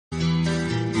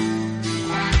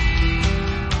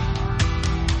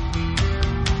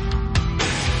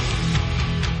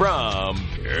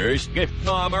First, get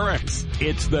Tom Rex.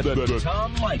 It's the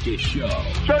Tom Leykis Show.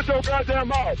 Shut your goddamn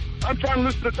mouth. I'm trying to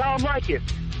listen to Tom Leykis.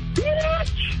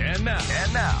 Bitch! And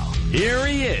now, here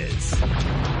he is,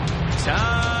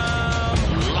 Tom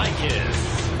Leykis.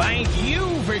 Thank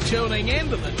you for tuning in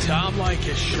to the Tom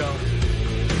Leykis Show.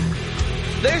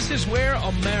 This is where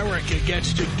America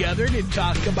gets together to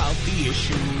talk about the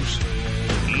issues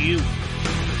you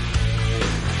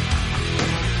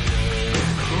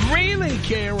really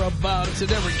care about. It's a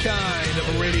different kind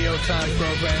of a radio talk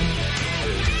program.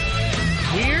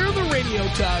 We're the radio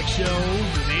talk show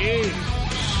that is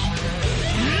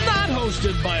not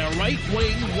hosted by a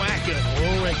right-wing whacker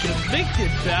or a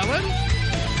convicted felon.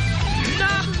 No,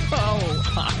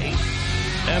 I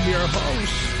am your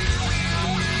host.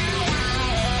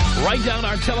 Write down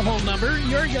our telephone number.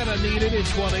 You're going to need it.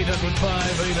 It's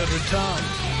 1-800-5800-TOM.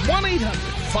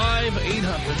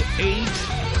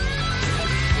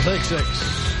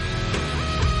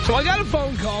 1-800-5800-866. So I got a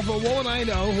phone call from a woman I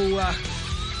know who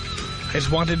has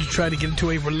wanted to try to get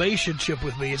into a relationship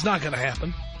with me. It's not going to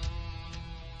happen.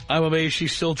 I'm amazed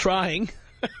she's still trying.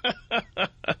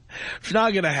 It's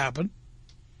not going to happen.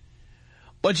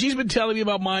 But she's been telling me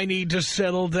about my need to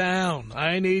settle down.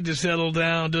 I need to settle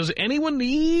down. Does anyone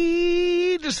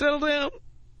need to settle down?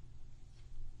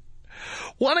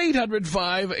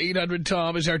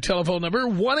 1-800-5800-TOM is our telephone number.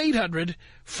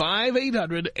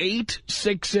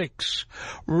 1-800-5800-866.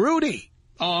 Rudy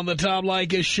on the Tom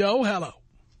Leykis Show. Hello.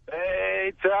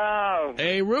 Hey, Tom.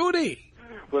 Hey, Rudy.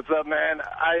 What's up, man?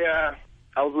 I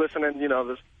was listening,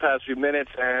 this past few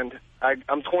minutes, and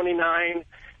I'm 29,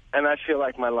 and I feel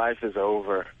like my life is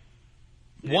over.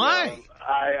 Why?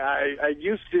 I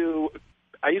used to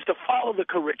follow the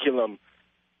curriculum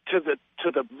to the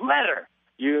letter.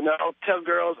 Tell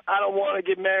girls, I don't want to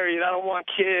get married, I don't want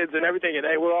kids and everything, and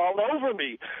they were all over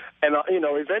me. And,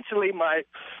 eventually my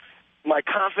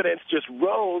confidence just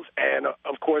rose, and,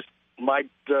 of course,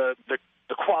 the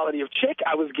quality of chick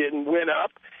I was getting went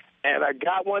up, and I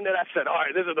got one that I said, all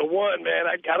right, this is the one, man,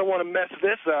 I don't want to mess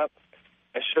this up.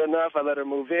 And sure enough, I let her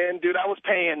move in. Dude, I was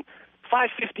paying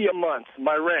 $550 a month,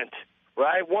 my rent,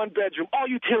 right? One bedroom, all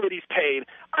utilities paid.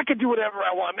 I could do whatever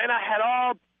I want, man. I had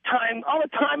all the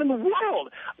time in the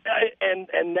world. And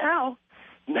now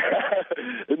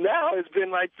it's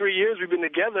been like 3 years we've been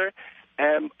together,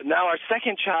 and now our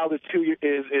second child is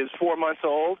 4 months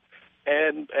old.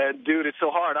 And dude, it's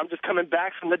so hard. I'm just coming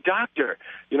back from the doctor.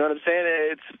 You know what I'm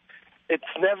saying? It's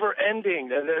never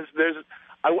ending.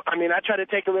 I try to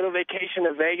take a little vacation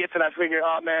to Vegas, and I figure,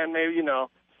 oh man, maybe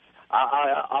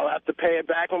I'll have to pay it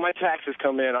back when my taxes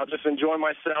come in. I'll just enjoy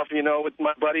myself, with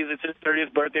my buddies. It's his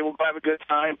 30th birthday. We'll have a good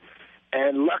time.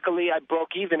 And luckily, I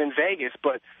broke even in Vegas.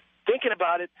 But thinking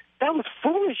about it, that was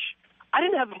foolish. I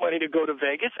didn't have the money to go to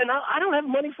Vegas, and I don't have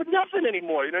money for nothing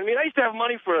anymore. You know what I mean? I used to have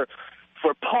money for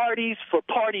parties, for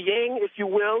partying, if you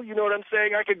will. You know what I'm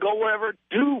saying? I could go wherever,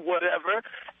 do whatever.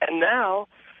 And now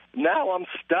I'm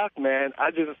stuck, man.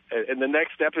 And the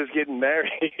next step is getting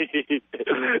married. And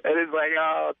it's like,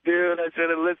 oh, dude, I should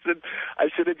have listened. I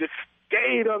should have just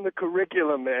stayed on the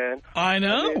curriculum, man. I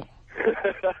know.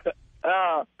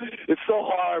 It's so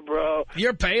hard, bro.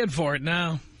 You're paying for it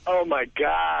now. Oh, my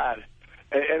God.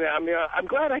 And I'm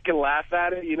glad I can laugh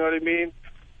at it, you know what I mean?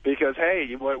 Because,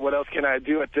 hey, what else can I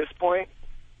do at this point?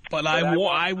 But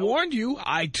I warned you.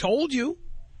 I told you.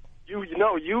 You had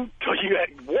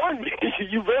warned me.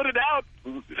 You wrote it out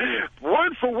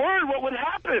word for word what would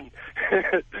happen.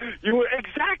 You were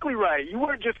exactly right. You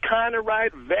weren't just kind of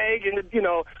right, vague, and,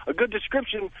 a good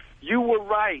description. You were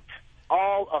right.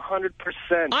 All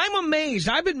 100%. I'm amazed.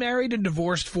 I've been married and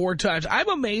divorced 4 times. I'm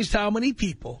amazed how many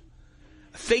people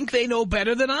think they know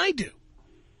better than I do.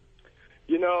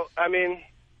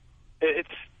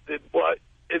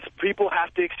 It's people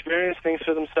have to experience things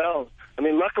for themselves.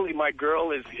 Luckily my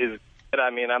girl is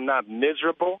I'm not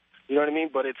miserable, you know what I mean?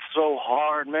 But it's so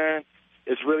hard, man.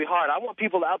 It's really hard. I want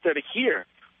people out there to hear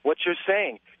what you're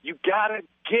saying. You got to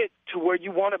get to where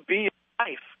you want to be in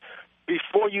life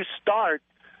before you start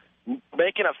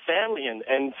making a family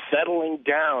and settling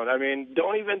down.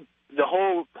 Don't even the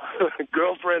whole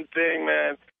girlfriend thing,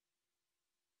 man.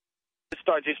 You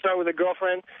start with a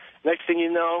girlfriend, next thing you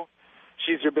know,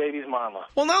 she's your baby's mama.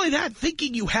 Well, not only that,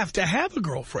 thinking you have to have a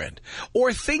girlfriend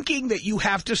or thinking that you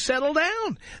have to settle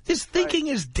down. This thinking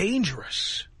is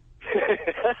dangerous.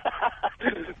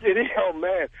 It is, oh,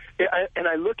 man. And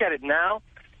I look at it now,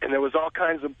 and there was all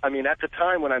kinds of, at the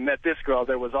time when I met this girl,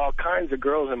 there was all kinds of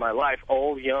girls in my life,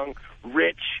 old, young,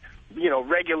 rich,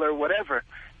 regular, whatever.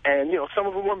 And, some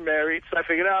of them were married, so I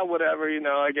figured, whatever,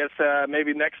 I guess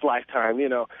maybe next lifetime,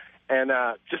 And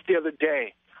just the other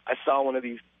day, I saw one of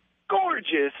these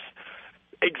gorgeous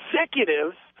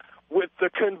executives with the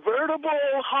convertible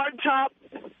hardtop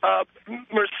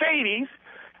Mercedes,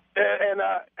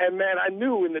 and man, I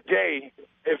knew in the day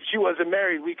if she wasn't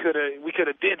married, we could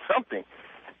have did something.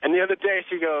 And the other day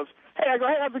she goes, "Hey," I go,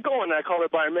 "Hey, how's it going?" And I call her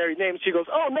by her married name. She goes,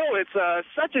 "Oh no, it's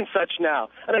such and such now."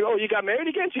 And I go, "Oh, you got married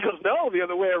again?" She goes, "No, the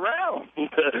other way around."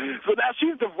 So now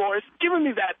she's divorced, giving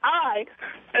me that eye,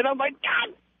 and I'm like,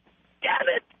 God damn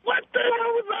it! What the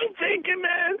hell was I thinking,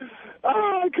 man?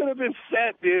 Oh, I could have been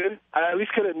set, dude. I at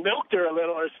least could have milked her a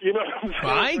little, or you know what I'm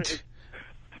saying? Right.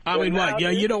 I mean, what?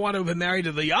 Yeah, you don't want to have been married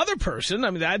to the other person.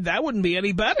 I mean, that wouldn't be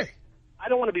any better. I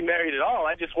don't want to be married at all.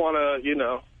 I just want to, you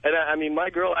know. And I mean,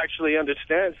 my girl actually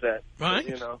understands that. Right.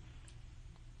 You know.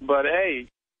 But hey,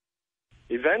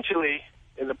 eventually,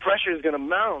 and the pressure is going to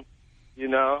mount, you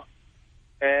know.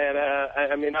 And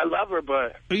I mean, I love her,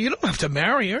 but you don't have to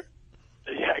marry her.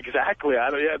 Yeah, exactly.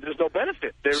 There's no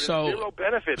benefit. There's zero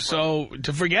benefit. So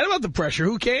to forget about the pressure,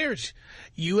 who cares?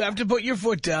 You have to put your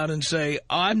foot down and say,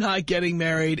 "I'm not getting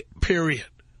married." Period.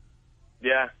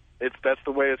 Yeah, that's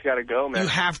the way it's got to go, man. You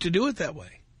have to do it that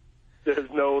way. There's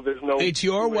no. It's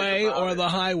your way or the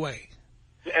highway.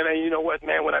 And you know what,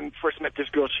 man? When I first met this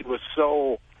girl, she was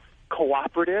so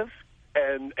cooperative,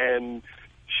 and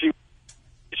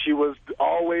she was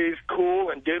always cool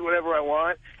and did whatever I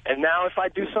want. And now if I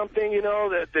do something, you know,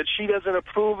 that she doesn't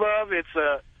approve of, it's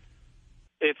a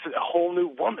whole new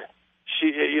woman. She,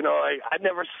 you know, I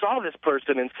never saw this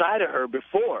person inside of her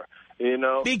before, you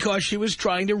know. Because she was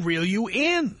trying to reel you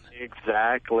in.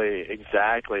 Exactly.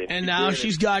 And now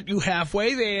she's got you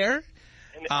halfway there.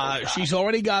 She's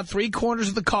already got 3/4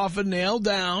 of the coffin nailed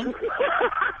down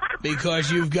because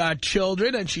you've got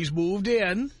children and she's moved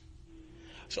in.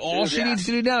 So all she needs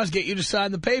to do now is get you to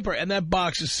sign the paper, and that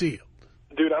box is sealed.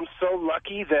 Dude, I'm so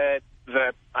lucky that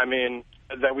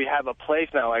we have a place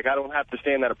now. Like, I don't have to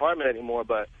stay in that apartment anymore,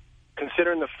 but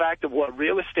considering the fact of what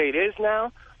real estate is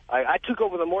now, I took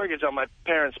over the mortgage on my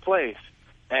parents' place,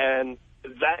 and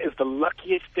that is the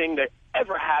luckiest thing that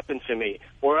ever happened to me,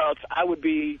 or else I would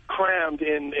be crammed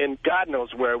in God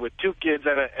knows where with 2 kids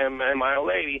and my old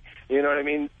lady, you know what I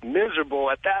mean,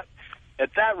 miserable at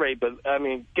that rate. But, I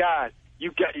mean, God,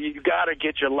 you got to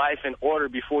get your life in order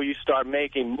before you start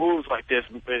making moves like this.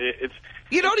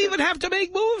 You don't even have to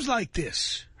make moves like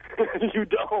this. You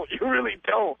don't. You really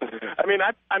don't. I mean,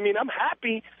 I'm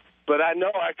happy, but I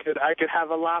know I could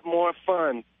have a lot more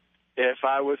fun if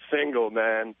I was single,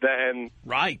 man.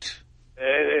 Right.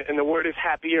 And the word is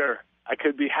happier. I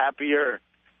could be happier,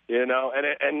 you know.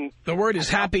 And the word is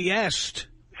happiest.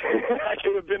 I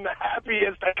could have been the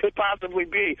happiest I could possibly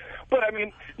be. But, I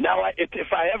mean, now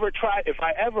if I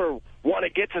ever want to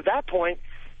get to that point,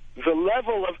 the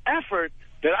level of effort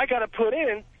that I got to put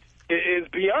in is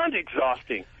beyond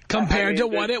exhausting. Compared to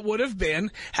what it would have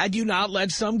been had you not let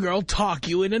some girl talk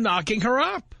you into knocking her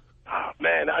up. Oh,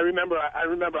 man, I remember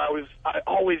I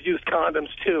always used condoms,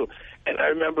 too. And I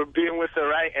remember being with her,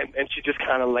 right, and she just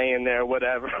kind of laying there,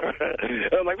 whatever.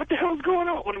 And I'm like, what the hell's going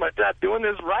on? What am I not doing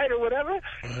this right or whatever?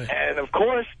 Right. And, of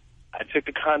course, I took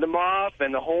the condom off,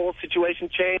 and the whole situation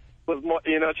changed. Was more,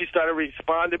 you know, she started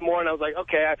responding more, and I was like,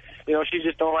 okay, she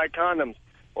just don't like condoms.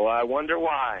 Well, I wonder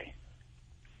why.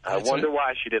 I wonder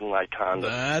why she didn't like condoms.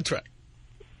 That's right.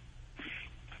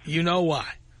 You know why.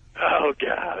 Oh,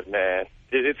 God, man.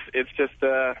 It's just,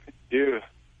 dude,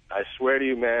 I swear to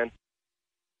you, man.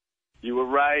 You were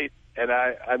right, and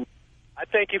I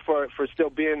thank you for still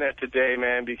being there today,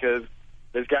 man, because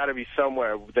there's got to be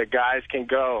somewhere that guys can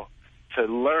go to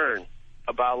learn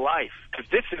about life, because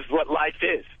this is what life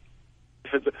is.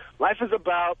 Life is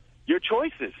about your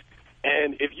choices,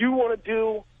 and if you want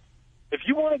to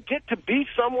get to be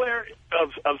somewhere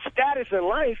of status in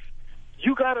life,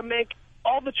 you got to make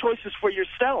all the choices for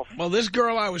yourself. Well, this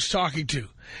girl I was talking to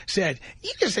said,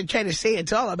 you just are trying to say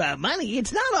it's all about money.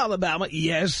 It's not all about money.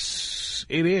 Yes,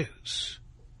 it is.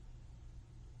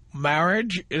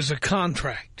 Marriage is a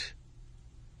contract.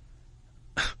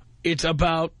 It's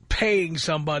about paying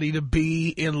somebody to be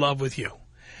in love with you.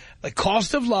 The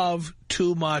cost of love,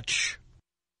 too much.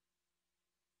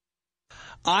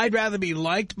 I'd rather be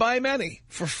liked by many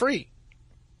for free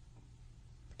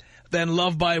than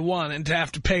loved by one and to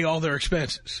have to pay all their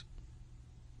expenses.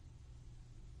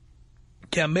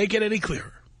 Can't make it any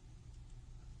clearer.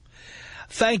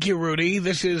 Thank you, Rudy.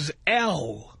 This is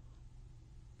L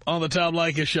on the Tom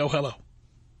Leykis Show. Hello.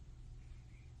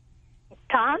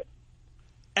 Tom?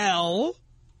 L.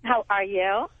 How are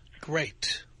you?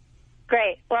 Great.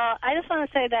 Great. Well, I just want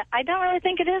to say that I don't really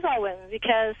think it is all women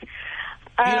because...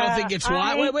 you don't think it's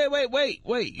what?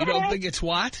 Wait. You don't think it's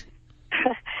what?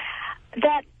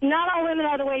 That not all women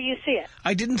are the way you see it.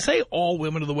 I didn't say all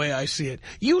women are the way I see it.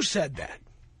 You said that.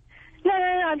 No,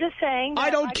 I'm just saying. I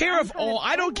don't care if all,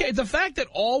 I don't care. The fact that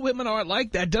all women aren't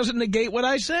like that doesn't negate what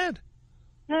I said.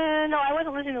 No, I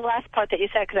wasn't listening to the last part that you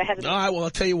said because I haven't. All right, well, I'll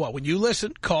tell you what. When you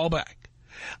listen, call back.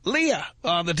 Leah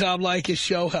on the Tom Leykis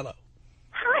show. Hello.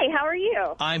 Hi, how are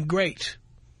you? I'm great.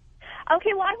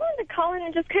 Okay, well, I wanted to call in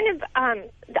and just kind of,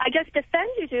 I guess, defend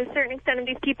you to a certain extent of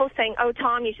these people saying, oh,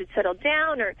 Tom, you should settle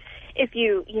down, or if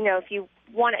you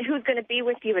want it, who's going to be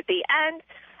with you at the end.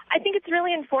 I think it's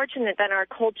really unfortunate that in our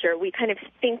culture we kind of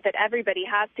think that everybody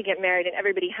has to get married and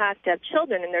everybody has to have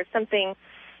children, and there's something,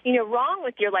 wrong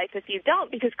with your life if you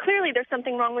don't, because clearly there's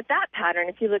something wrong with that pattern.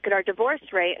 If you look at our divorce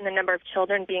rate and the number of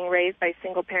children being raised by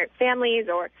single-parent families,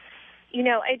 or,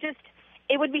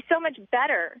 it would be so much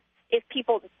better if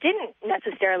people didn't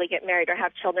necessarily get married or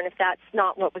have children if that's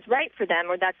not what was right for them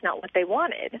or that's not what they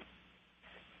wanted.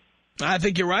 I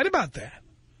think you're right about that.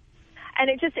 And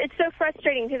it's so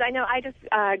frustrating because I know I just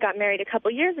got married a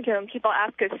couple years ago, and people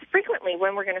ask us frequently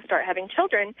when we're going to start having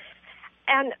children.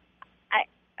 And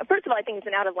first of all, I think it's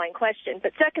an out-of-line question.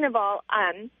 But second of all,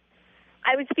 I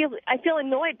feel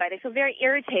annoyed by it. I feel very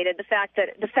irritated the fact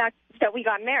that we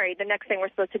got married. The next thing we're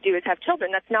supposed to do is have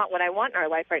children. That's not what I want in our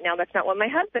life right now. That's not what my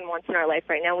husband wants in our life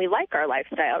right now. We like our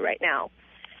lifestyle right now.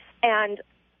 And,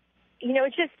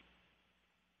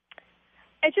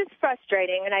 it's just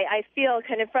frustrating, and I feel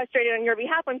kind of frustrated on your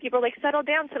behalf when people are like, settle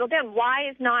down, settle down.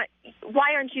 Why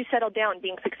aren't you settled down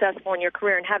being successful in your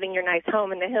career and having your nice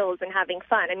home in the hills and having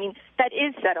fun? I mean, that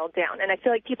is settled down, and I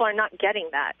feel like people are not getting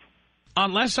that.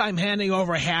 Unless I'm handing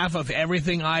over half of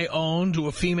everything I own to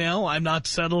a female, I'm not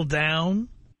settled down.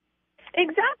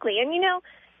 Exactly, and you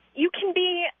can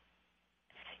be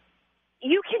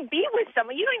with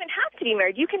someone. You don't even have to be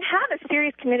married. You can have a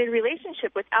serious, committed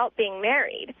relationship without being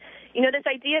married. This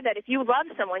idea that if you love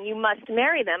someone, you must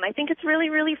marry them, I think it's really,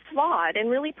 really flawed and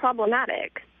really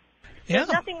problematic. Yeah. There's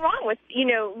nothing wrong with,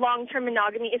 long-term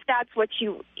monogamy if that's what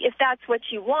you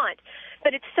want.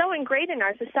 But it's so ingrained in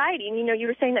our society. And, you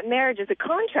were saying that marriage is a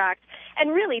contract.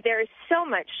 And really, there is so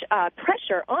much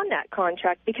pressure on that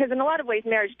contract because in a lot of ways,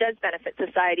 marriage does benefit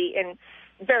society in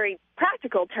very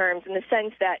practical terms in the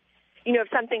sense that, if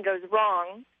something goes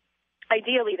wrong,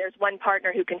 ideally there's one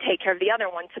partner who can take care of the other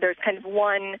one. So there's kind of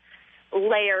one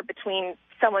layer between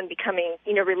someone becoming,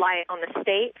 reliant on the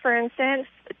state, for instance.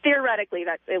 Theoretically,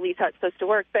 that's at least how it's supposed to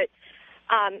work. But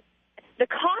the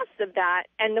cost of that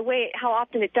and how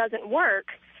often it doesn't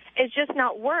work is just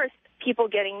not worth people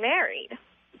getting married.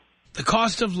 The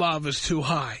cost of love is too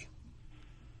high.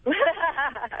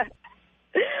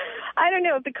 I don't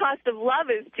know if the cost of love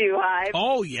is too high.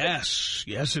 Oh, yes.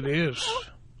 Yes, it is.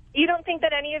 You don't think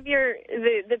that any of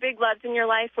the big loves in your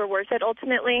life were worth it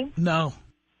ultimately? No.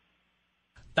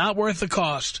 Not worth the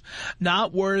cost.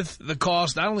 Not worth the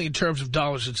cost, not only in terms of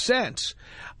dollars and cents,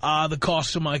 the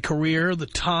cost of my career, the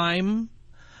time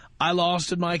I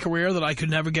lost in my career that I could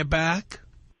never get back.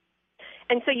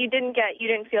 And so you didn't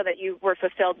feel that you were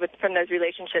fulfilled from those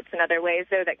relationships in other ways,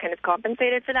 though, that kind of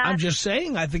compensated for that? I'm just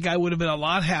saying, I think I would have been a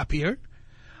lot happier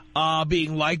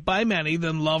being liked by many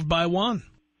than loved by one.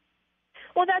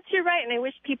 Well, you're right, and I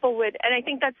wish people would, and I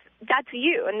think that's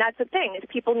you, and that's the thing, is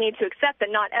people need to accept that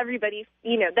not everybody,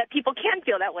 that people can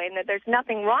feel that way, and that there's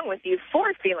nothing wrong with you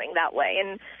for feeling that way,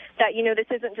 and that, this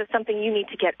isn't just something you need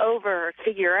to get over or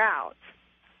figure out.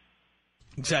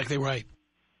 Exactly right.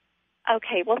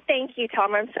 Okay, well, thank you,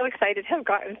 Tom. I'm so excited to have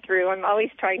gotten through. I'm always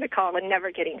trying to call and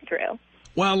never getting through.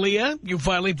 Well, Leah, you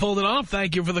finally pulled it off.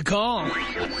 Thank you for the call.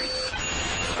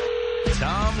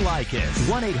 Tom Leykis.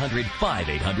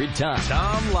 1-800-5800-TOM.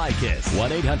 Tom Leykis.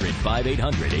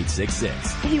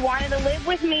 1-800-5800-866. He wanted to live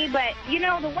with me, but,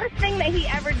 the worst thing that he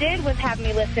ever did was have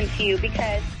me listen to you,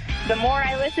 because the more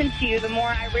I listen to you, the more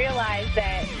I realize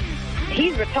that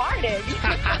he's retarded.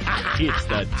 It's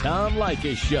the Tom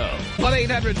Leykis Show.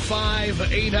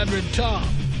 1-800-5800-TOM.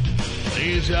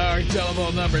 Is our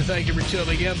telephone number. Thank you for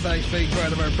tuning in. Thanks for being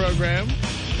part of our program.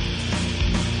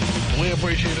 We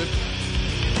appreciate it.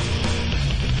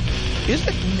 Is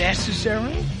it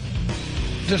necessary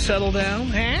to settle down,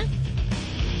 huh?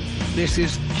 This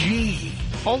is G.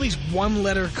 All these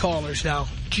one-letter callers now.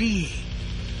 G.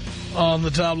 On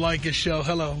the Tom Leykis Show.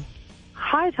 Hello.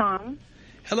 Hi, Tom.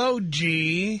 Hello,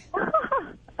 G.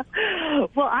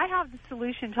 Well, I have the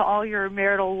solution to all your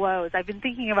marital woes. I've been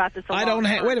thinking about this a lot.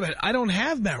 Wait a minute. I don't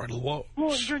have marital woes.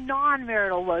 Well, your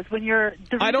non-marital woes.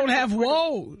 I don't have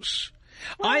woes.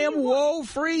 Well, I am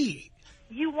woe-free.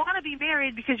 You want to be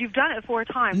married because you've done it 4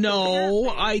 times. No,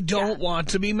 I don't want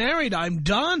to be married. I'm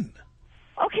done.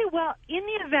 Okay, well, in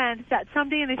the event that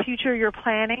someday in the future you're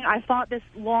planning, I thought this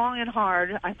long and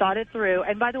hard. I thought it through.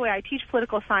 And by the way, I teach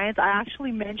political science. I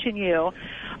actually mention you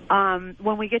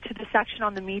when we get to the section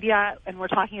on the media and we're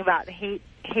talking about hate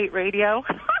radio,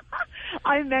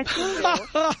 I mentioned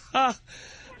you.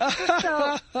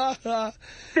 So,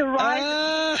 the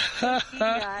rise of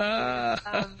media,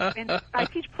 and I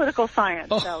teach political science,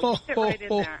 so you fit right in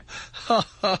there.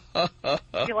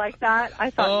 You like that?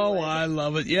 I thought you would. I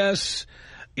love it. Yes.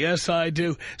 Yes, I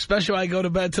do. Especially when I go to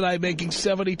bed tonight making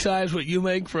 70 times what you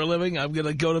make for a living. I'm going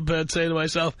to go to bed saying to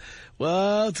myself,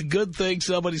 well, it's a good thing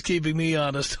somebody's keeping me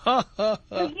honest. You know what,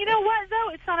 though?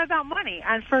 It's not about money.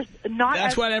 And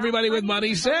That's what everybody with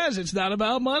money says. It's not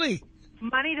about money.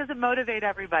 Money doesn't motivate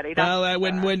everybody.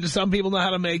 When some people know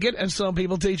how to make it and some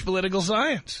people teach political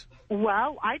science.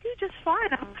 Well, I do just fine.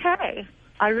 I'm okay.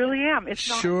 I really am. It's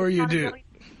not you do.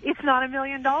 It's not $1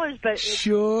 million, but it's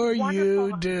sure wonderful.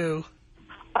 You do.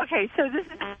 Okay, so this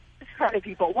is credit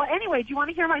people. Well, anyway, do you want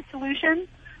to hear my solution?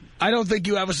 I don't think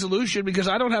you have a solution because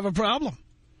I don't have a problem.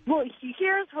 Well,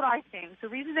 here's what I think. The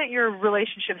reason that your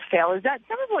relationships fail is that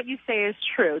some of what you say is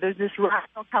true. There's this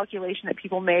rational calculation that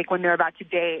people make when they're about to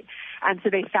date, and so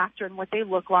they factor in what they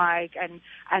look like and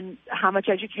how much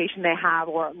education they have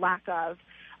or lack of.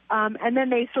 And then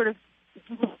they sort of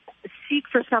seek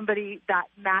for somebody that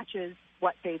matches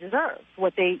what they deserve,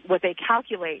 what they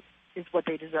calculate is what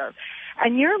they deserve.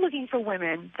 And you're looking for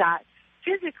women that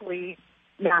physically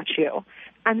match you.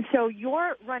 And so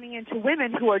you're running into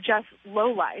women who are just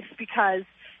lowlife because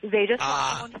they just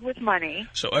want someone with money.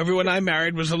 So everyone I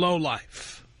married was a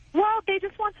lowlife. Well, they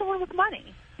just want someone with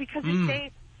money because if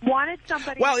they wanted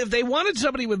somebody... Well, if they wanted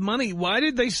somebody with money, why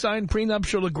did they sign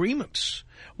prenuptial agreements?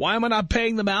 Why am I not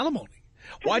paying them alimony?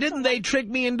 Why didn't they trick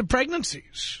me into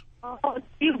pregnancies? Oh,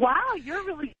 wow, you're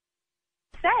really...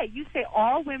 You say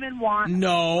all women want...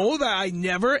 No, I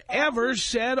never, ever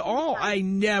said all. I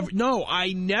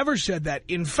never said that.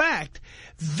 In fact,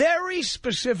 very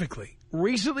specifically,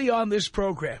 recently on this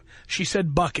program, she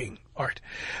said bucking, Art.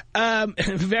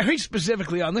 Very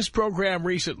specifically on this program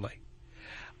recently,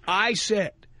 I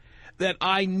said that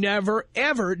I never,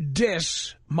 ever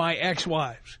diss my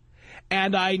ex-wives.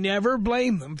 And I never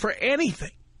blame them for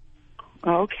anything.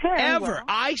 Okay. Ever. Well.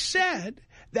 I said...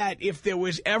 that if there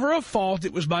was ever a fault,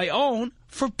 it was my own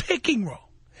for picking wrong.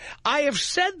 I have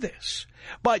said this,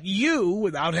 but you,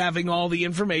 without having all the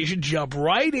information, jump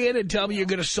right in and tell me you're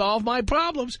going to solve my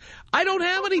problems. I don't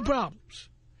have any problems.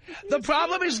 The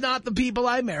problem is not the people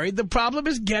I married. The problem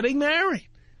is getting married.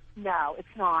 No,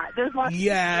 it's not. There's lots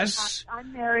yes, of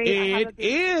I'm married. It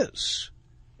is.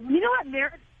 You know what?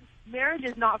 Marriage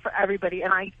is not for everybody,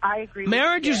 and I agree with you.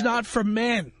 Marriage is not for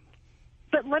men.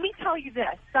 But let me tell you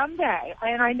this, someday,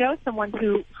 and I know someone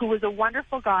who was a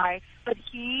wonderful guy, but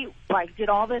he, did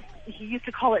all this, he used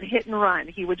to call it hit and run.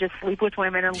 He would just sleep with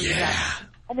women and leave them.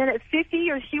 And then at 50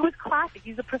 years, he was classic.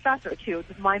 He's a professor, too.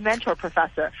 This is my mentor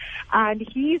professor. And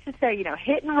he used to say,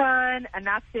 hit and run, and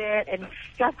that's it. And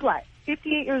guess what?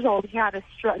 58 years old, he had a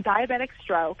diabetic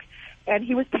stroke, and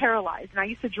he was paralyzed. And I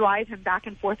used to drive him back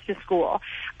and forth to school.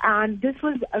 And this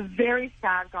was a very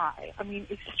sad guy. I mean,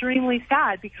 extremely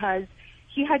sad because...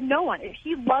 he had no one. If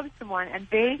he loved someone and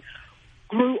they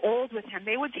grew old with him,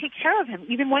 they would take care of him,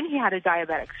 even when he had a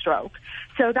diabetic stroke.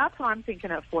 So that's what I'm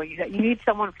thinking of for you, that you need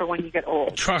someone for when you get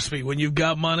old. Trust me, when you've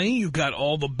got money, you've got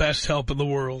all the best help in the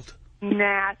world.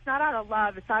 Nah, it's not out of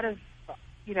love. It's out of,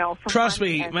 Trust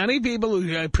me, many people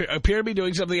who appear to be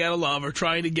doing something out of love are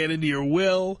trying to get into your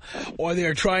will, or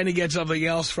they're trying to get something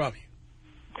else from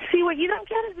you. See, what you don't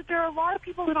get is that there are a lot of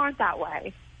people that aren't that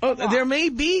way. Oh, there may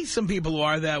be some people who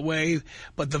are that way,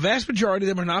 but the vast majority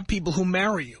of them are not people who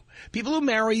marry you. People who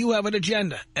marry you have an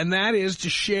agenda, and that is to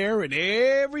share in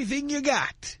everything you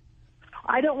got.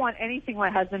 I don't want anything my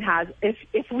husband has.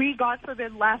 If we, God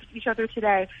forbid, left each other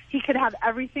today, he could have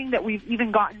everything that we've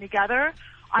even gotten together.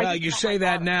 Well, you say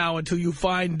that now until you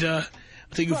find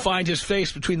find his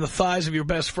face between the thighs of your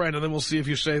best friend, and then we'll see if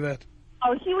you say that.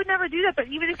 Oh, he would never do that, but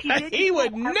even if he did... he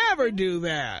would never do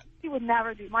that. He would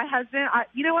never do. My husband,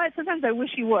 you know what? Sometimes I wish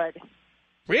he would.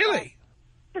 Really?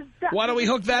 Why don't we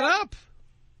hook that up?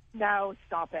 No,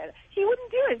 stop it. He wouldn't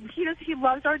do it. He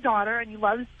loves our daughter, and he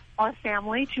loves our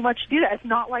family too much to do that. It's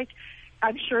not like,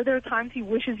 I'm sure there are times he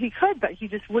wishes he could, but he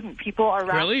just wouldn't. People are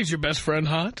around. Really? Is your best friend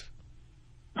hot?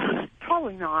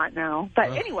 Probably not, no.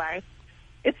 But anyway,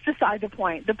 it's beside the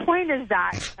point. The point is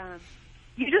that...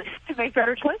 you just have to make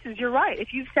better choices. You're right. If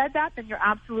you've said that, then you're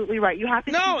absolutely right. You have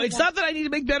to. No, it's not that I need to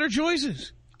make better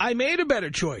choices. I made a better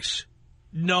choice.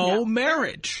 No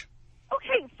marriage.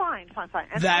 Okay, fine.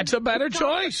 And that's a better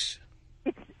choice.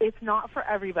 It's not for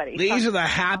everybody. These are the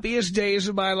happiest days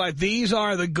of my life. These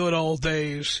are the good old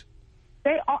days.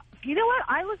 They are. You know what?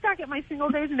 I look back at my single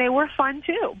days, and they were fun,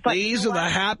 too. But these are the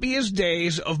happiest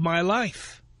days of my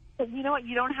life. But you know what?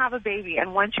 You don't have a baby.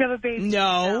 And once you have a baby...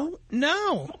 No.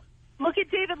 Look at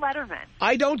David Letterman.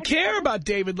 I don't care about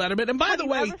David Letterman. And by the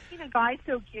way... Have you ever seen a guy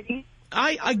so giddy?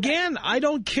 I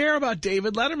don't care about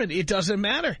David Letterman. It doesn't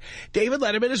matter. David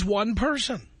Letterman is one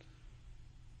person.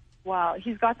 Well,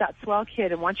 he's got that swell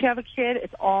kid, and once you have a kid,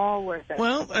 it's all worth it.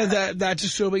 Well, that's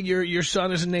assuming your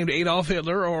son isn't named Adolf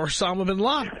Hitler or Osama bin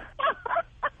Laden.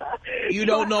 You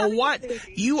don't know what.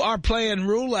 You are playing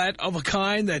roulette of a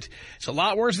kind that it's a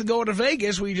lot worse than going to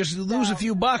Vegas where you just lose a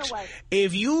few bucks.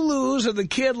 If you lose at the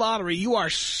kid lottery, you are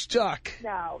stuck.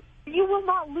 No, you will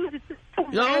not lose. It's so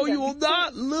no, random. you will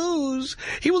not lose.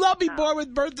 He will not be born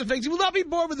with birth defects. He will not be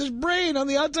born with his brain on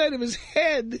the outside of his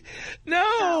head.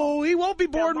 No, he won't be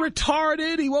born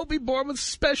retarded. He won't be born with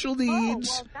special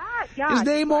needs. His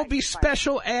name won't be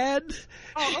Special Ed.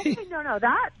 Oh, okay, no,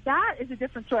 that is a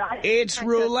different story. It's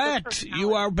roulette.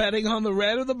 You are betting on the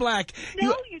red or the black.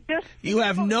 No, you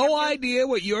have no idea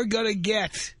what you're going to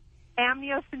get.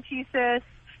 Amniocentesis.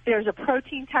 There's a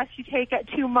protein test you take at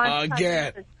 2 months.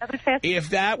 Again, if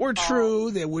that were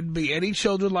true, there wouldn't be any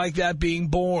children like that being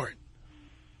born.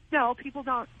 No, people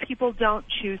don't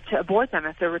choose to abort them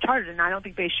if they're retarded, and I don't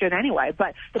think they should anyway.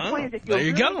 But the point is, if you're there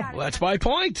you really go. That's my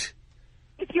point.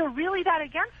 If you're really that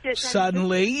against it, then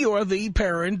suddenly you're the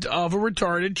parent of a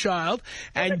retarded child,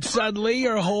 and suddenly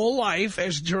your whole life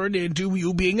has turned into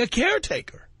you being a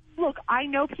caretaker. Look, I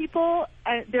know people,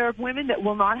 there are women that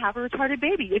will not have a retarded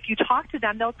baby. If you talk to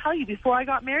them, they'll tell you, before I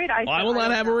got married, I will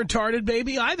not have a retarded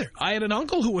baby either. I had an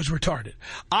uncle who was retarded.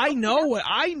 I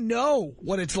know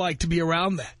what it's like to be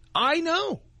around that. I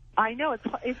know.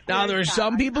 It's now, there are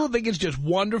some people who think it's just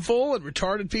wonderful, and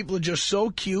retarded people are just so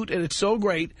cute, and it's so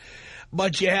great.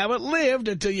 But you haven't lived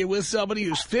until you're with somebody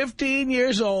who's 15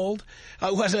 years old,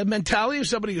 who has a mentality of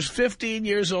somebody who's 15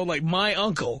 years old, like my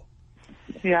uncle.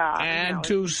 Yeah. And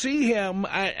to see him,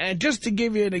 and just to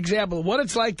give you an example of what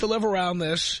it's like to live around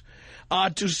this,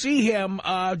 to see him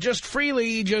just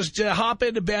freely hop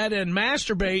into bed and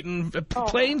masturbate in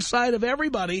plain sight of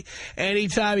everybody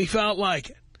anytime he felt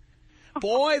like it.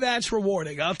 Boy, that's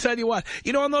rewarding. I'll tell you what.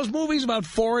 You know, in those movies about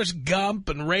Forrest Gump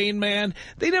and Rain Man,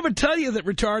 they never tell you that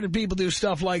retarded people do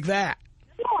stuff like that.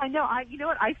 No, I know. You know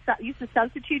what? I used to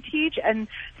substitute teach, and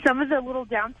some of the little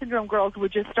Down syndrome girls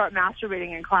would just start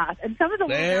masturbating in class. And some of the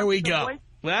there we go. Boys,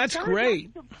 that's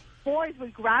great. The boys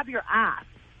would grab your ass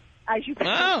as you.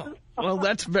 Oh, well,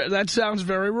 that sounds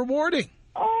very rewarding.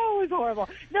 Oh, it was horrible.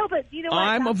 No, but you know what?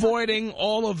 I'm avoiding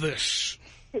all of this.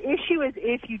 The issue is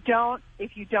if you don't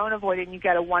avoid it, and you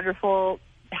get a wonderful,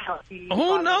 healthy...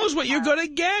 Who knows what you're going to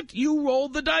get? You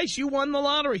rolled the dice. You won the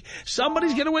lottery.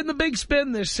 Somebody's going to win the big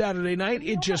spin this Saturday night.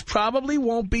 It just probably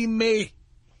won't be me.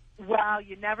 Well,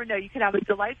 you never know. You could have a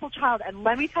delightful child. And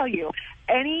let me tell you,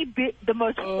 the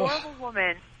most horrible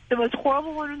woman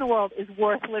in the world is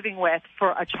worth living with for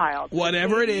a child.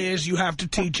 Whatever it is, you have to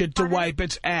teach it to wipe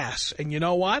its ass. And you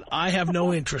know what? I have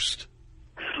no interest.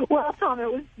 Well, Tom,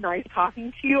 it was nice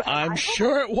talking to you. I'm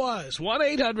sure it was.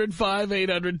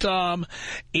 1-800-5800-TOM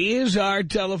is our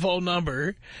telephone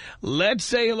number. Let's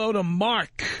say hello to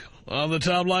Mark on the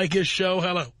Tom Leykis show.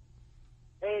 Hello.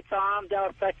 Hey, Tom.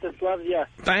 Dallas, Texas loves you.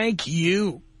 Thank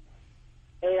you.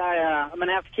 Hey, I'm going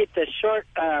to have to keep this short.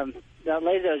 That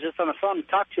lady was just on the phone and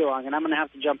talked too long, and I'm going to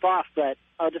have to jump off. But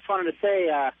I just wanted to say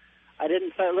I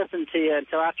didn't start listening to you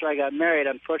until after I got married,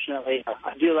 unfortunately.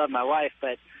 I do love my wife,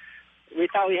 but we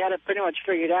thought we had it pretty much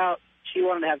figured out. She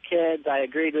wanted to have kids. I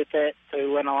agreed with it, so we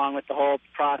went along with the whole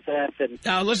process. And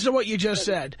now, listen to what you just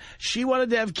said. She wanted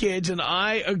to have kids, and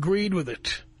I agreed with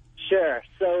it. Sure.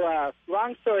 So,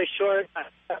 long story short, I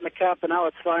got in the cup, and I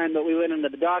was fine, but we went into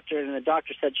the doctor, and the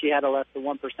doctor said she had a less than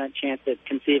 1% chance of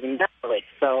conceiving naturally.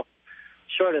 So,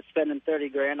 short of spending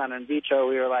 $30,000 on in vitro,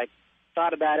 we were like,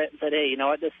 thought about it and said, hey, you know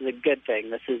what, this is a good thing.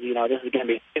 This is going to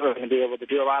be, we're going to be able to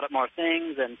do a lot more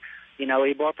things, and you know,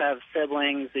 we both have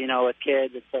siblings, you know, with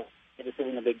kids. This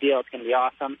isn't a big deal. It's going to be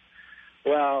awesome.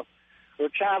 Well, we're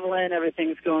traveling.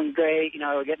 Everything's going great. You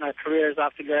know, we're getting our careers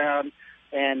off the ground.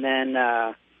 And then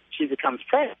she becomes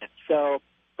pregnant. So,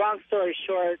 long story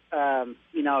short,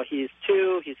 you know, he's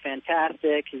 2. He's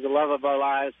fantastic. He's the love of our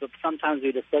lives. But sometimes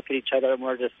we just look at each other and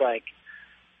we're just like,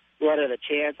 what are the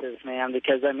chances, man?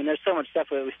 Because, I mean, there's so much stuff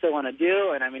that we still want to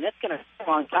do. And, I mean, it's going to take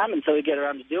a long time until we get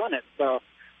around to doing it. So,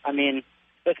 I mean,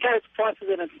 it's kind of pluses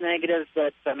and it's negatives,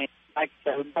 but, I mean, like I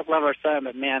said, we both love our son,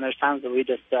 but, man, there's times that we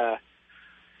just,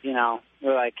 you know,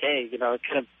 we're like, hey, you know, it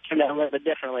could have turned out a little bit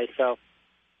differently, so.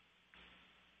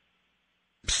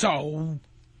 So?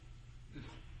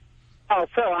 Oh,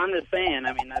 so I'm just saying,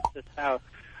 I mean, that's just how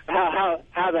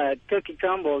the cookie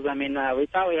crumbles. I mean, we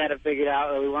thought we had it figured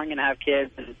out, that we weren't going to have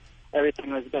kids, and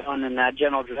everything was going in that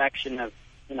general direction of,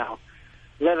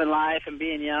 living life and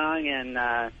being young and,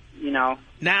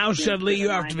 Now suddenly you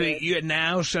have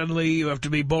to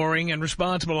be boring and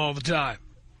responsible all the time.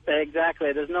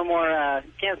 Exactly. There's no more,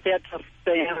 can't stay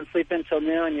in and sleep until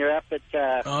noon. You're up at,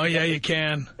 oh, yeah, you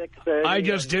can. 6:30. I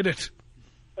just did it.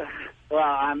 Well,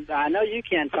 I know you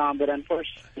can, Tom, but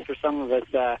unfortunately for some of us,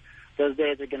 those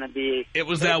days are going to be... It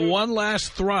was that one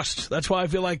last thrust. That's why I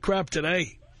feel like crap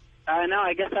today. I know.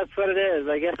 I guess that's what it is.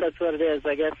 I guess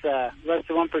less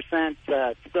than 1%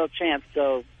 still a chance.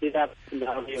 So do that.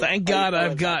 Thank God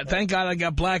I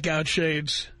got blackout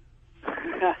shades.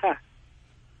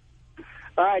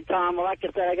 All right, Tom. Well, like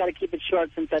I said, I got to keep it short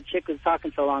since that chick was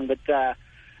talking so long. But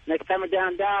next time we're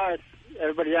down in Dallas,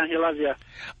 everybody down here loves you.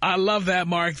 I love that,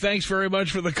 Mark. Thanks very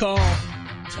much for the call.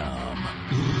 Tom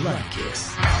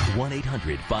Leykis.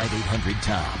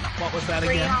 1-800-5800-TOM. What was that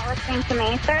Were you again? not listening to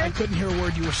me, sir? I couldn't hear a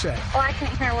word you were saying. Well, I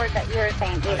couldn't hear a word that you were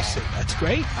saying either. I see. That's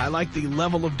great. I like the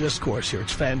level of discourse here.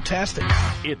 It's fantastic.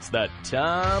 It's the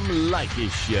Tom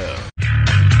Leykis Show.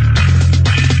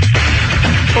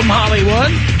 From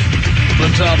Hollywood, the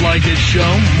Tom Leykis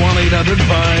Show,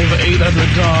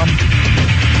 1-800-5800-TOM.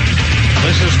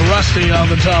 This is Rusty on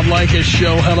the Tom Leykis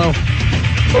Show. Hello.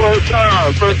 Hello,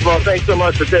 Tom. First of all, thanks so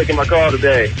much for taking my call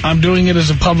today. I'm doing it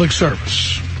as a public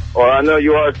service. Well, I know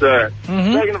you are, sir.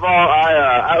 Mm-hmm. Second of all,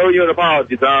 I owe you an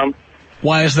apology, Tom.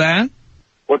 Why is that?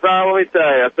 Well, Tom, let me tell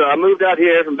you. So I moved out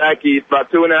here from back east about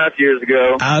 2.5 years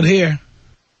ago. Out here.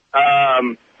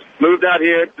 Moved out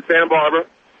here to Santa Barbara.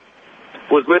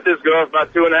 Was with this girl for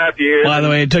about 2.5 years. By the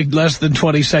way, it took less than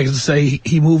 20 seconds to say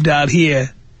he moved out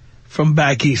here from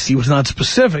back east. He was not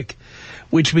specific,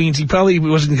 which means he probably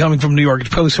wasn't coming from New York. It's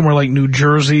probably somewhere like New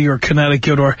Jersey or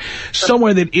Connecticut or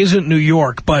somewhere that isn't New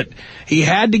York. But he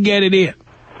had to get it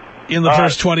in the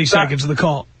first 20 seconds of the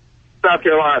call. South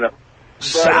Carolina.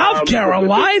 South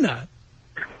Carolina?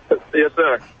 Yes,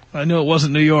 sir. I knew it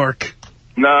wasn't New York.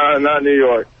 No, not New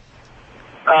York.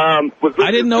 I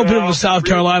didn't know people in South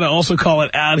Carolina also call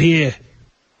it out here.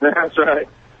 That's right.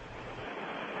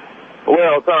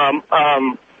 Well, Tom,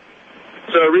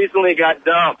 so recently got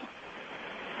dumped.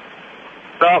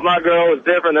 Thought my girl was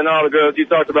different than all the girls you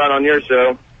talked about on your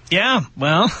show. Yeah,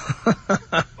 well.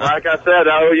 Like I said,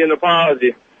 I owe you an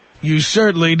apology. You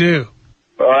certainly do.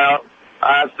 Well,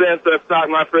 I've since stocked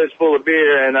my fridge full of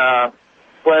beer and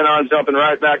plan on jumping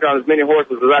right back on as many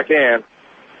horses as I can.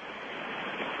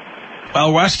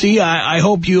 Well, Rusty, I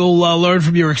hope you'll learn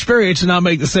from your experience and not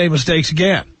make the same mistakes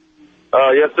again.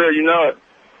 Yes, sir, you know it.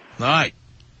 All right.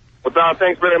 Well, Tom,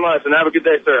 thanks very much, and have a good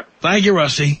day, sir. Thank you,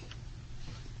 Rusty.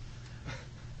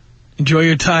 Enjoy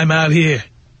your time out here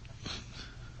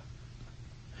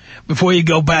before you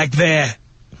go back there.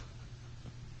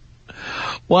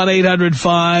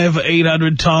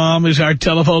 1-800-5800-TOM is our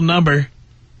telephone number.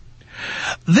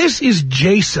 This is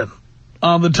Jason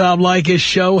on the Tom Leykis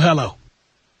Show. Hello.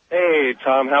 Hey,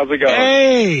 Tom, how's it going?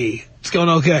 Hey, it's going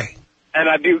okay. And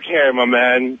I do care, my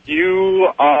man. You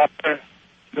are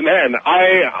the man.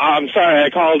 I'm sorry I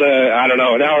called,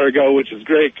 an hour ago, which is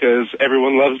great because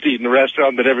everyone loves to eat in the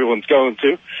restaurant that everyone's going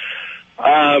to.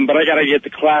 But I got to get to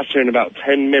class here in about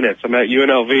 10 minutes. I'm at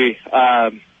UNLV.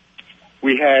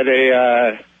 We had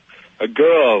a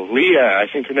girl, Leah, I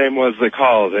think her name was, that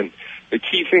called. And the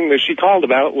key thing that she called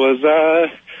about was,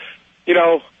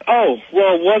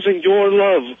 wasn't your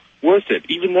love worth it?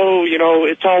 Even though,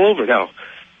 it's all over now.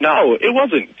 No, it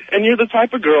wasn't. And you're the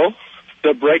type of girl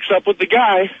that breaks up with the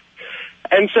guy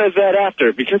and says that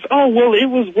after because, it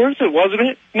was worth it, wasn't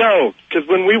it? No, because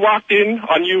when we walked in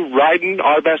on you riding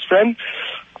our best friend,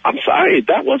 I'm sorry,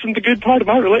 that wasn't the good part of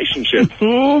my relationship.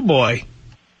 Oh, boy.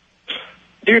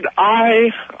 Dude,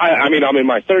 I'm in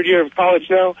my third year of college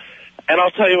now, and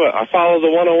I'll tell you what, I follow the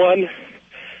 101,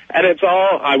 and it's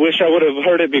all, I wish I would have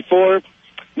heard it before.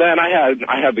 Man, I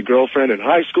had the girlfriend in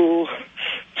high school,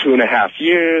 2.5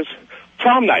 years,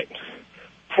 prom night.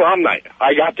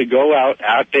 I got to go out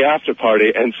at the after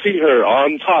party and see her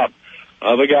on top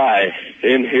of a guy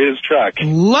in his truck.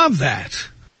 Love that.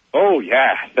 Oh,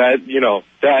 yeah. That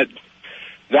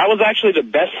was actually the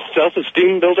best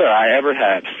self-esteem builder I ever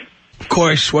had. Of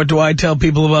course, what do I tell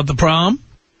people about the prom?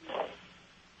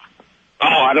 Oh,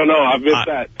 I don't know. I've missed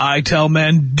that. I tell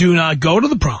men, do not go to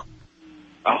the prom.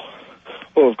 Oh,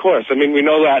 well, of course. I mean, we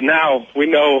know that now. We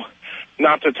know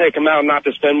not to take them out, not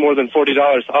to spend more than $40.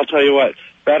 I'll tell you what,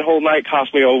 that whole night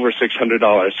cost me over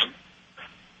 $600.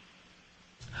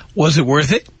 Was it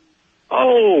worth it?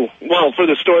 Oh, well, for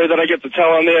the story that I get to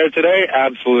tell on the air today,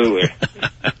 absolutely.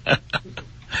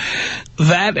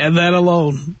 That and that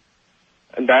alone.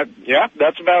 And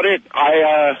that's about it.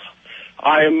 I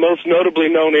am most notably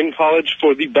known in college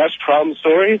for the best prom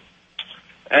story.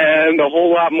 and a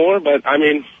whole lot more. But, I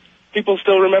mean, people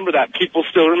still remember that. People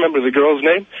still remember the girl's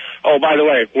name. Oh, by the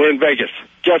way, we're in Vegas.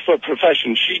 Guess what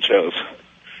profession she chose?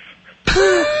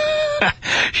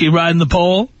 She riding the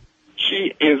pole?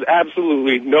 She is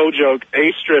absolutely, no joke,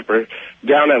 a stripper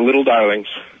down at Little Darlings.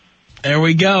 There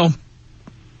we go.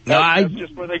 That's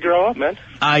just where they grow up, man.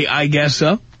 I guess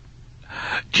so.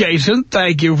 Jason,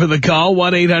 thank you for the call.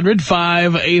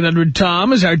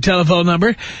 1-800-5800-TOM is our telephone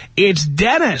number. It's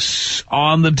Dennis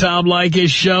on the Tom Leykis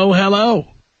show. Hello.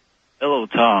 Hello,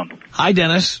 Tom. Hi,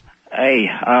 Dennis. Hey,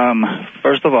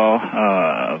 first of all,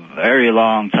 very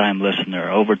long time listener,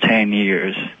 over 10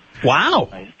 years. Wow.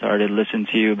 I started listening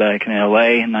to you back in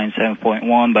L.A.,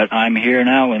 97.1, but I'm here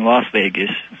now in Las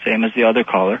Vegas, same as the other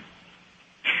caller.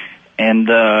 And,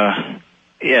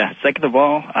 yeah, second of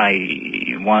all,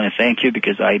 I want to thank you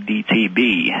because I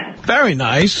DTB. Very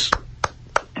nice.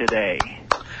 Today.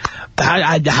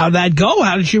 How'd that go?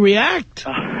 How did she react?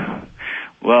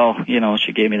 Well, you know,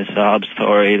 she gave me the sob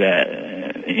story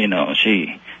that, you know,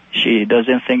 she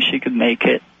doesn't think she could make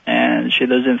it, and she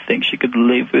doesn't think she could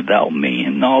live without me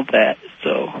and all that.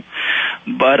 So,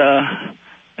 but,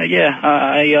 yeah,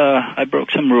 I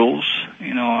broke some rules.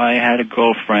 You know, I had a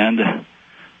girlfriend,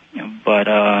 but,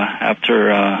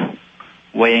 after,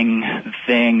 weighing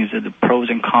things, the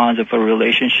pros and cons of a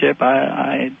relationship,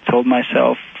 I told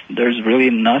myself there's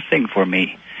really nothing for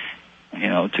me, you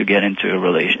know, to get into a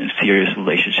serious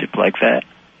relationship like that.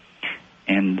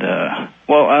 And,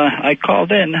 well, I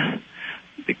called in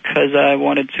because I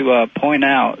wanted to point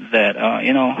out that,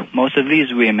 you know, most of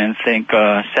these women think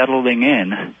settling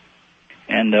in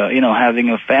and, you know, having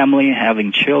a family,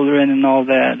 having children and all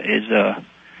that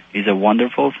is a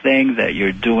wonderful thing, that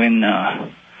you're doing,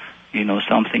 you know,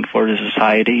 something for the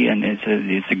society, and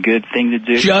it's a good thing to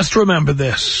do. Just remember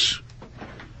this.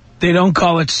 They don't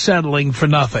call it settling for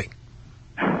nothing.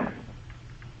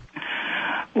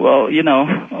 Well, you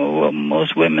know,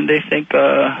 most women, they think,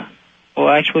 well,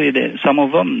 actually, some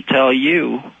of them tell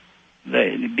you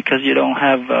that because you don't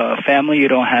have a family, you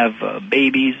don't have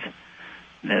babies,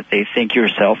 that they think you're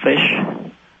selfish.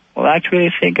 Well, actually,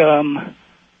 I think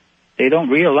they don't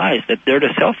realize that they're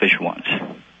the selfish ones.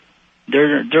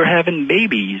 They're having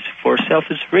babies for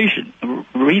selfish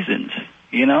reasons,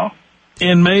 you know?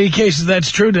 In many cases,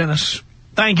 that's true, Dennis.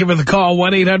 Thank you for the call.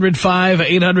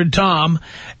 1-800-5800-TOM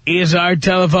is our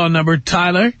telephone number.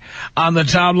 Tyler on the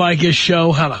Tom Leykis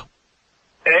show. Hello.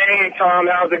 Hey, Tom,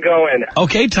 how's it going?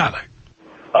 Okay, Tyler.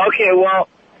 Okay, well,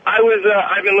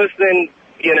 I've been listening,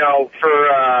 you know,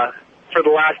 for the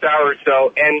last hour or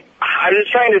so, and I'm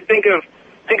just trying to think of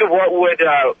what would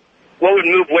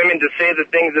move women to say the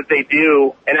things that they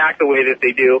do and act the way that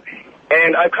they do.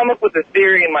 And I've come up with a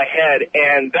theory in my head,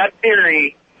 and that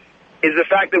theory is the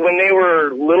fact that when they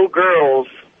were little girls,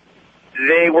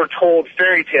 they were told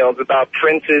fairy tales about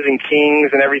princes and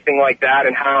kings and everything like that,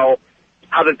 and how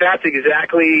that's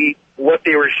exactly what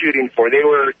they were shooting for. They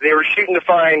were shooting to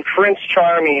find Prince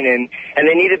Charming, and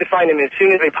they needed to find him as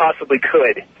soon as they possibly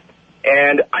could.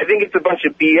 And I think it's a bunch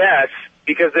of BS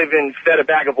because they've been fed a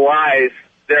bag of lies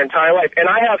their entire life, and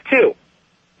I have too.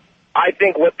 I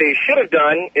think what they should have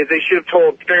done is they should have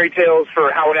told fairy tales for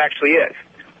how it actually is.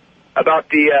 About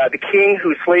the king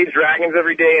who slays dragons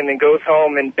every day and then goes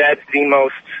home and beds the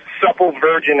most supple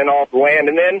virgin in all the land,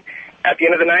 and then at the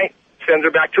end of the night sends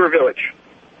her back to her village.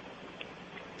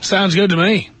 Sounds good to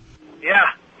me.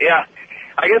 Yeah.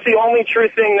 I guess the only true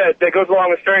thing that goes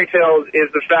along with fairy tales is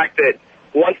the fact that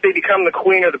once they become the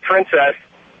queen or the princess,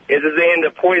 is they end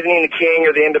up poisoning the king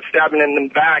or they end up stabbing him in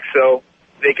the back so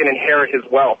they can inherit his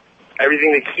wealth.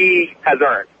 Everything that he has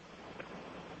earned.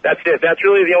 That's it. That's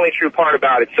really the only true part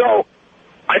about it. So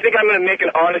I think I'm going to make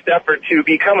an honest effort to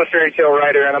become a fairy tale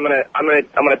writer, and I'm going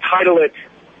to title it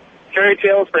Fairy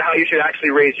Tales for How You Should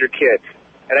Actually Raise Your Kids.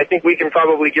 And I think we can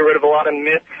probably get rid of a lot of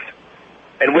myths,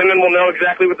 and women will know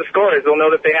exactly what the score is. They'll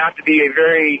know that they have to be a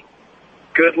very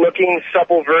good-looking,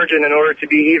 supple virgin in order to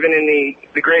be even in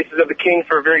the graces of the king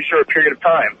for a very short period of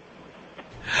time.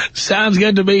 Sounds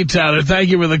good to me, Tyler. Thank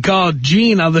you for the call.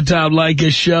 Gene on the Tom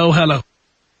Leykis show. Hello.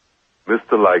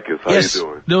 Mr. Leykis, how you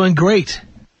doing? Doing great.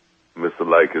 Mr.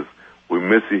 Leykis, we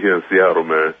miss you here in Seattle,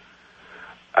 man.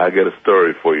 I got a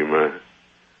story for you, man.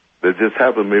 That just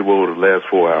happened maybe over the last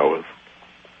 4 hours.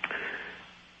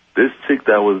 This chick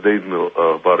that I was dating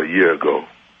about a year ago,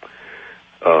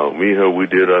 me and her, we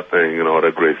did our thing and all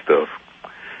that great stuff.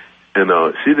 And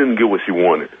she didn't get what she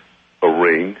wanted, a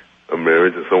ring, a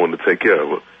marriage, and someone to take care of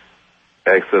her.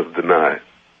 Access denied.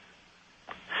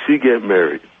 She get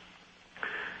married.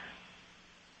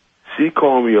 She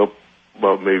called me up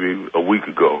about maybe a week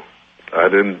ago. I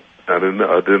didn't I didn't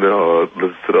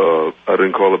listen to I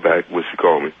didn't call her back when she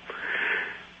called me.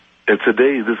 And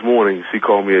today, this morning, she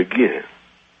called me again.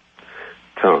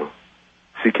 Tom,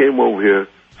 she came over here,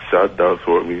 shot darts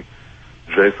for me,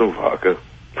 drank some vodka.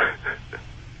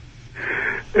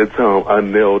 And Tom, I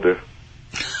nailed her.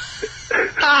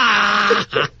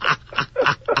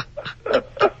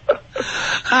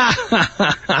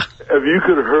 If you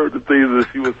could have heard the things that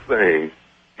she was saying.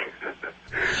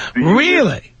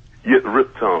 Really? Yeah,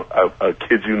 Tom, I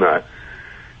kid you not.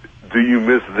 Do you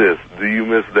miss this? Do you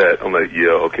miss that? I'm like,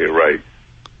 yeah, okay, right.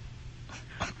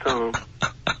 Tom,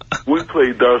 we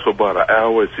played darts for about an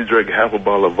hour. She drank half a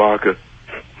bottle of vodka.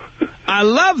 I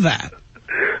love that.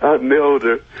 I nailed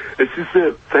her. And she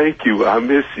said, thank you, I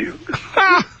miss you.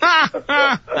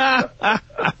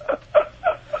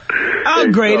 How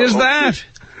great is that?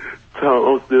 Tom,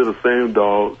 I'm still the same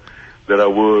dog that I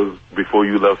was before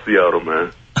you left Seattle,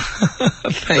 man.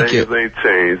 Thank you. Things ain't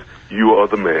changed. You are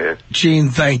the man.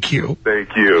 Gene, thank you.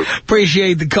 Thank you.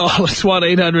 Appreciate the call. It's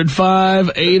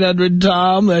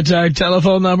 1-800-5800-TOM. That's our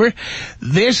telephone number.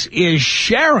 This is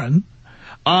Sharon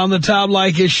on the Tom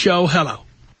Leykis show. Hello.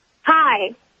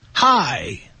 Hi.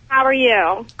 Hi. How are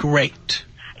you? Great.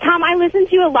 Tom, I listen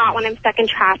to you a lot when I'm stuck in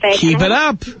traffic. Keep it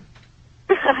up.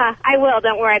 I will,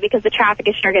 don't worry, because the traffic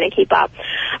is sure going to keep up.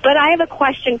 But I have a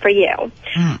question for you.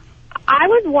 I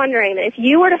was wondering that if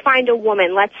you were to find a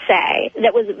woman, let's say,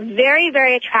 that was very,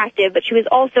 very attractive, but she was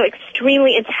also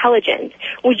extremely intelligent,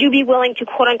 would you be willing to,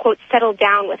 quote-unquote, settle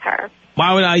down with her?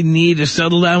 Why would I need to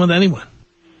settle down with anyone?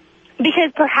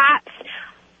 Because perhaps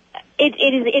it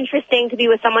is interesting to be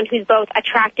with someone who's both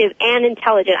attractive and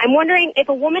intelligent. I'm wondering if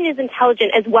a woman is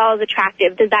intelligent as well as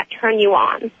attractive, does that turn you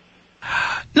on?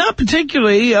 Not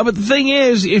particularly, but the thing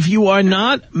is, if you are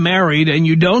not married and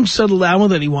you don't settle down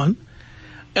with anyone,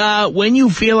 when you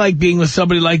feel like being with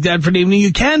somebody like that for an evening,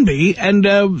 you can be. And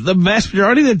the vast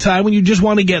majority of the time, when you just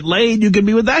want to get laid, you can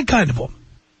be with that kind of woman.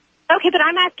 Okay, but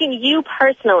I'm asking you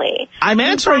personally. I'm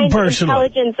answering personally.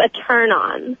 Intelligence a turn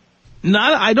on?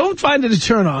 I don't find it a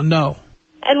turn on, no.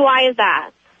 And why is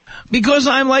that? Because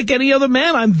I'm like any other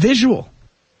man. I'm visual.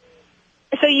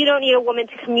 So you don't need a woman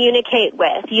to communicate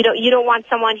with. You don't want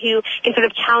someone who can sort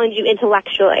of challenge you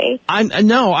intellectually.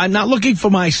 No, I'm not looking for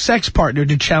my sex partner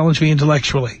to challenge me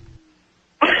intellectually.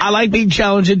 I like being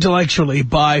challenged intellectually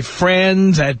by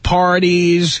friends, at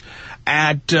parties,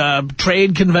 at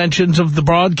trade conventions of the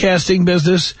broadcasting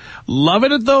business. Love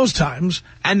it at those times,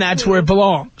 and that's where it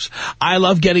belongs. I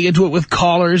love getting into it with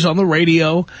callers on the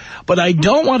radio, but I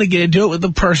don't want to get into it with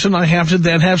the person I have to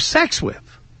then have sex with.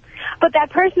 But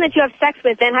that person that you have sex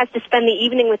with then has to spend the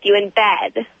evening with you in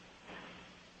bed.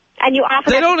 And you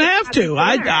often... They don't have to.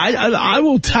 I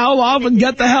will towel off and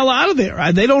get the hell out of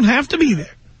there. They don't have to be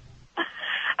there.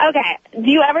 Okay.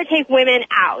 Do you ever take women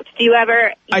out? Do you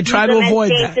ever... I try to avoid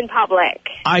that. In public?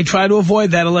 I try to avoid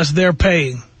that unless they're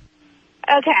paying.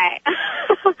 Okay.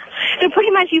 So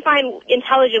pretty much you find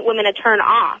intelligent women a turn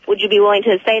off. Would you be willing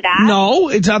to say that? No,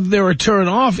 it's not that they're a turn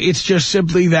off. It's just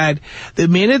simply that the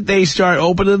minute they start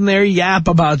opening their yap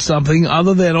about something,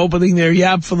 other than opening their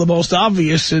yap for the most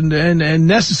obvious and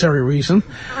necessary reason,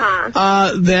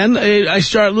 then I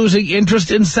start losing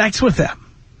interest in sex with them.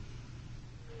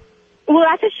 Well,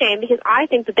 that's a shame, because I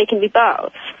think that they can be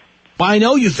both. Well, I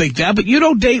know you think that, but you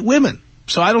don't date women,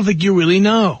 so I don't think you really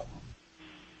know.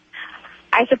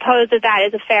 I suppose that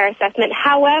is a fair assessment.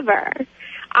 However,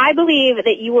 I believe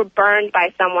that you were burned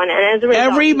by someone, and as a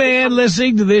result... Every man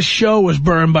listening to this show was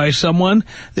burned by someone.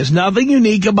 There's nothing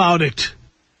unique about it.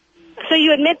 So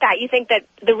you admit that? You think that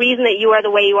the reason that you are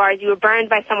the way you are is you were burned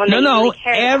by someone that you really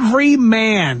cared about? Every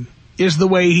man is the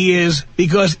way he is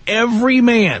because every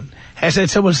man has had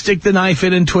someone stick the knife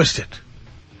in and twist it.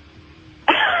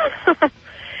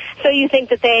 So you think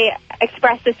that they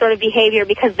express this sort of behavior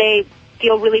because they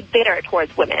feel really bitter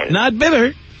towards women? Not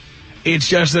bitter. It's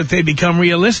just that they become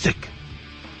realistic.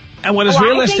 And what is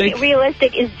realistic... I think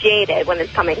realistic is jaded when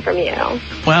it's coming from you.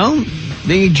 Well,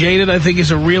 being jaded, I think,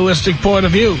 is a realistic point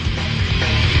of view.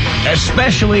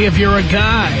 Especially if you're a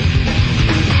guy.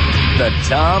 The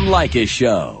Tom Leykis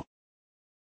Show.